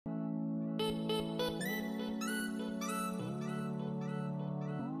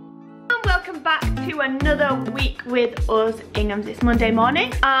welcome back to another week with us Inghams. It's Monday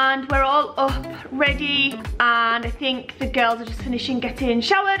morning and we're all up ready, and I think the girls are just finishing getting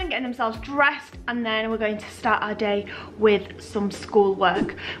showered and getting themselves dressed, and then we're going to start our day with some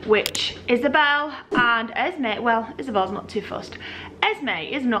schoolwork, which Isabel and Esme, well, Isabel's not too fussed, Esme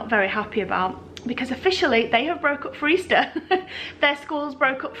is not very happy about, because officially they have broke up for Easter. Their schools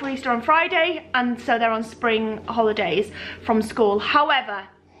broke up for Easter on Friday, and so they're on spring holidays from school. However,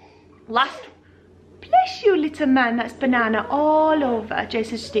 bless you little man, that's banana all over.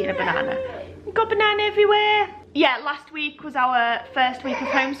 Jason's just eating a banana. You've got banana everywhere. Yeah, last week was our first week of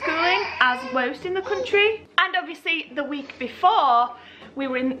homeschooling, as most in the country. And obviously the week before, we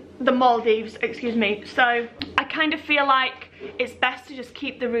were in the Maldives, excuse me. So I kind of feel like it's best to just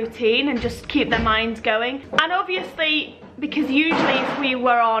keep the routine and just keep their minds going. And obviously, because usually if we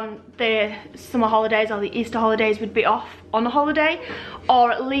were on the summer holidays or the Easter holidays, we'd be off on a holiday,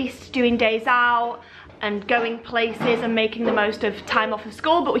 or at least doing days out and going places and making the most of time off of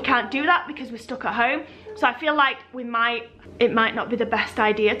school, but we can't do that because we're stuck at home. So I feel like it might not be the best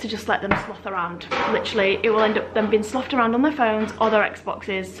idea to just let them sloth around. Literally, it will end up them being slothed around on their phones or their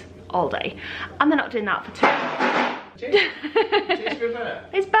Xboxes all day. And they're not doing that for 2 hours.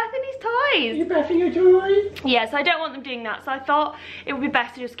 It's Bethany's toys. You Bethany your toys? Yeah, so I don't want them doing that. So I thought it would be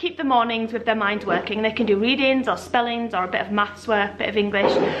best to just keep the mornings with their minds working. They can do readings or spellings or a bit of maths work, a bit of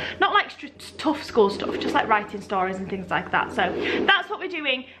English. Not like tough school stuff, just like writing stories and things like that. So that's what we're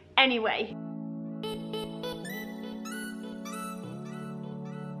doing anyway.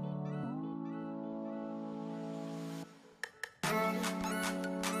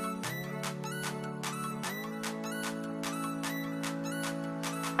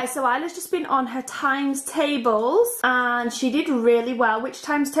 So Isla's just been on her times tables and she did really well. Which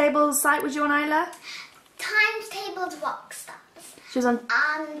times tables site was you on, Isla? Times tables Rockstars. She was on.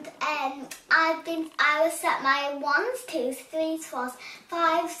 And I was at my 1s, 2s, 3s, 4s,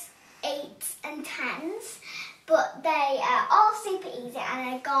 5s, 8s and 10s, but they are all super easy, and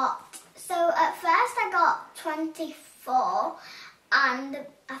I got, so at first I got 24 and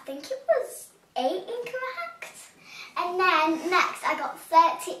I think it was 8 incorrect. And then next I got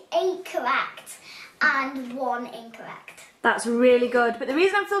 38 correct and 1 incorrect. That's really good. But the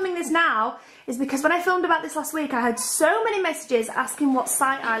reason I'm filming this now is because when I filmed about this last week, I had so many messages asking what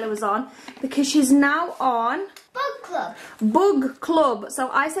site Isla was on, because she's now on Bug Club. Bug Club. So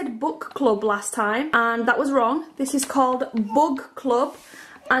I said Book Club last time and that was wrong. This is called Bug Club.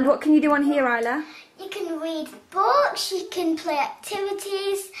 And what can you do on here, Isla? You can read books, you can play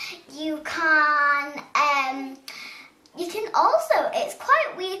activities, you can also, it's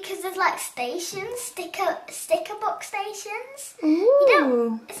quite weird because there's like stations, sticker book stations.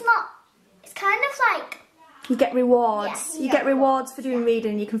 Ooh. It's kind of like... You get rewards. Yeah, you get rewards for doing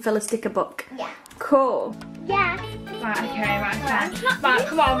reading, you can fill a sticker book. Yeah. Cool. Yeah. Right, okay, right, right,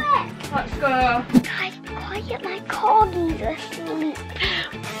 come on, let's go. Guys, be quiet, my corgis are asleep.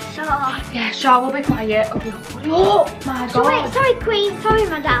 So... Yeah, sure, we'll be quiet. Oh my god. Sorry, Queen, sorry,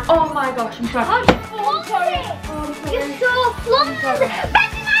 Madame. Oh my gosh, I'm sorry. I'm sorry. You're so flustered.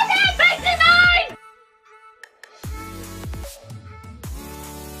 Back to 9! Back to 9!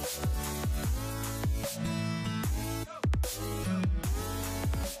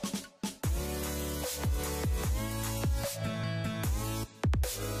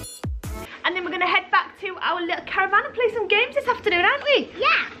 And then we're going to head back to our little caravan and play some games this afternoon, aren't we?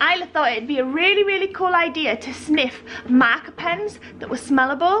 Yeah. Isla thought it'd be a really, really cool idea to sniff marker pens that were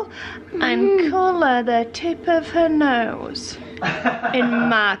smellable and colour the tip of her nose in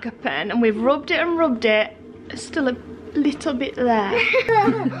marker pen. And we've rubbed it and rubbed it. It's still a little bit there.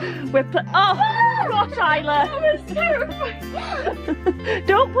 Oh gosh, Isla! That was terrifying.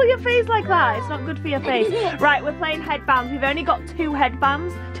 Don't pull your face like that. It's not good for your face. Right, we're playing headbands. We've only got 2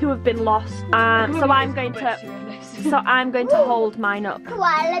 headbands. 2 have been lost. So I'm going to hold mine up.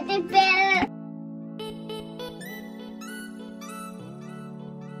 Koala the bear.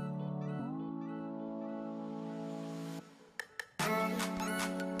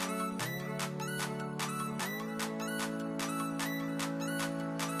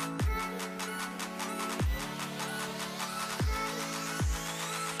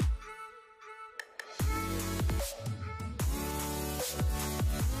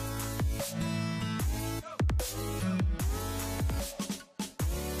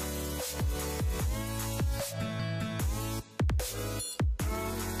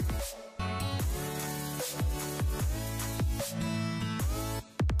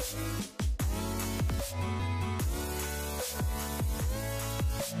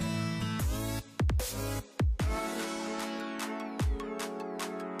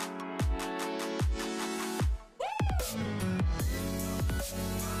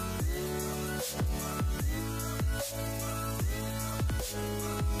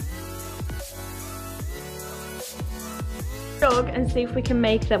 jug and see if we can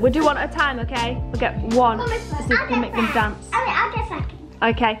make them. We'll do one at a time, okay? We'll get one to see if we can make them dance. I'll get second.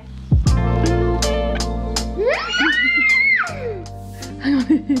 Okay. Hang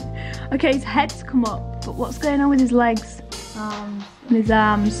on. Okay, his head's come up, but what's going on with his legs? And his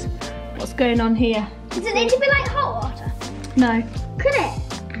arms. What's going on here? Does it need to be like hot water? No. Could it?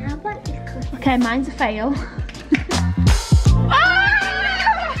 I want it could. Okay, mine's a fail.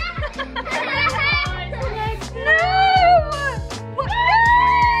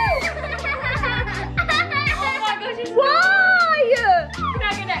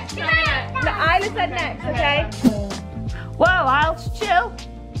 Next, okay? Whoa, I'll chill.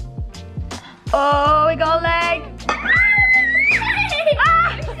 Oh, we got a leg.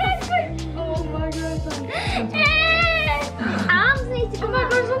 Oh my god. Arms need to come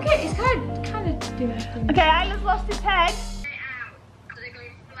out. Oh my god, it's okay. It's kind of doing it. Okay, Isla's lost his head.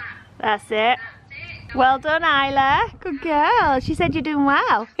 That's it. Well done, Isla. Good girl. She said you're doing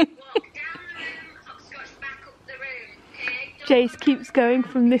well. Jace keeps going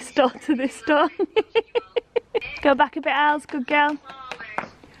from this store to this store. Go back a bit, Als. Good girl.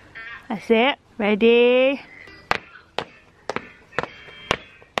 That's it. Ready?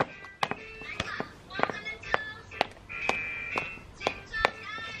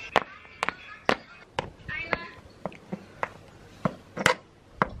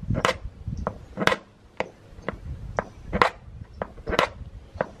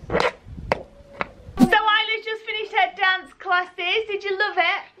 Did you love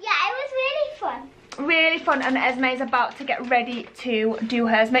it? Yeah, it was really fun. Really fun, and Esme's about to get ready to do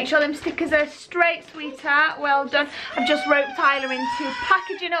hers. Make sure them stickers are straight, sweetheart. Well done. I've just roped Tyler into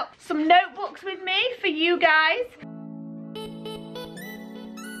packaging up some notebooks with me for you guys.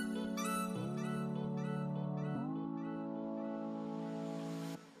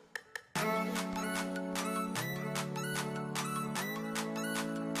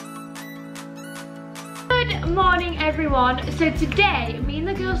 Good morning, everyone. So today me and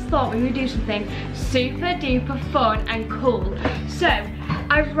the girls thought we would do something super duper fun and cool. So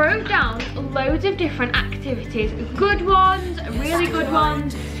I wrote down loads of different activities, good ones, really good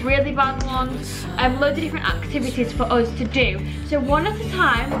ones, really bad ones, loads of different activities for us to do. So one at a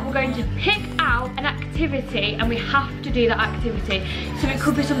time we're going to pick out an activity and we have to do that activity. So it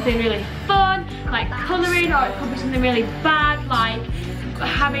could be something really fun like colouring, or it could be something really bad like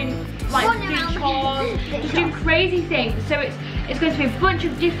having like big chores, just doing crazy things. So it's going to be a bunch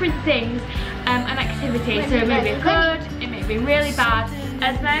of different things and activities. So it may be good, it may be really bad.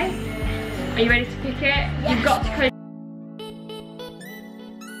 Esme, are you ready to pick it? Yes. You've got to close.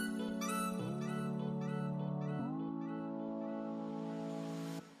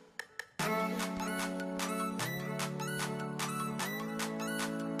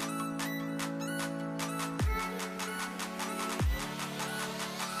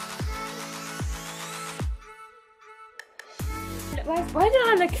 Why did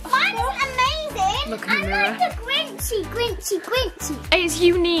I look? Mine is amazing. Look in the mirror. I like the Grinchy. It's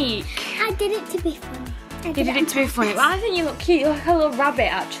unique. I did it to be funny. You did it to be funny. Well, I think you look cute. You look like a little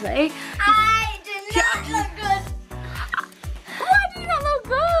rabbit, actually. I did not look good. Why do you not look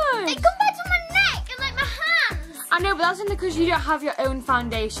good? It comes back to my neck and like my hands. I know, but that's only because you don't have your own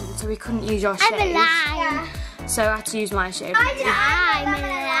foundation, so we couldn't use your shade. I'm a lie. So I had to use my shade. I'm a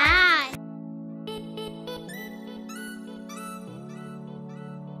lie.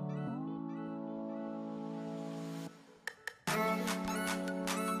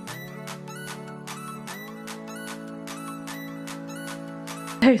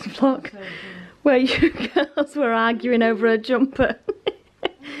 Those vlog where you girls were arguing over a jumper.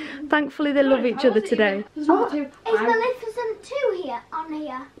 Thankfully they love each other today. Oh, is Maleficent 2 here on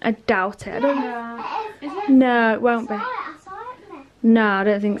here? I doubt it. I don't know. Is it? No, it won't be. I saw it. No, I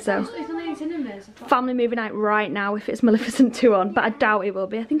don't think so. It's only in cinemas. Family movie night right now if it's Maleficent 2 on, but I doubt it will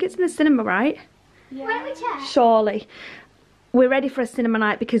be. I think it's in the cinema, right? Yeah. Where we check? Surely. We're ready for a cinema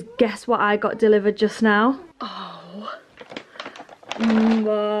night because guess what I got delivered just now? Oh my.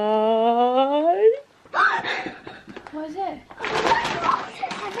 What is it?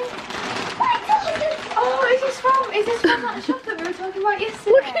 Oh, is this from that shop that we were talking about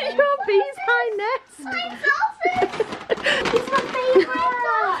yesterday? Look at your bee's high nest. It's my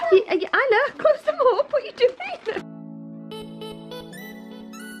favourite. I know, close them up, what are you doing?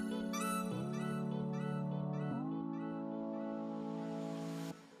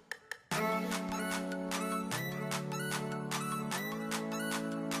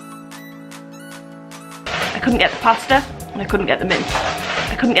 I couldn't get the pasta and I couldn't get the mince.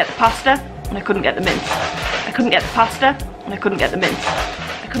 I couldn't get the pasta and I couldn't get the mince. I couldn't get the pasta and I couldn't get the mince.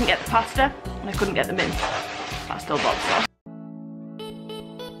 I couldn't get the pasta and I couldn't get the mince. But I still bought the sauce.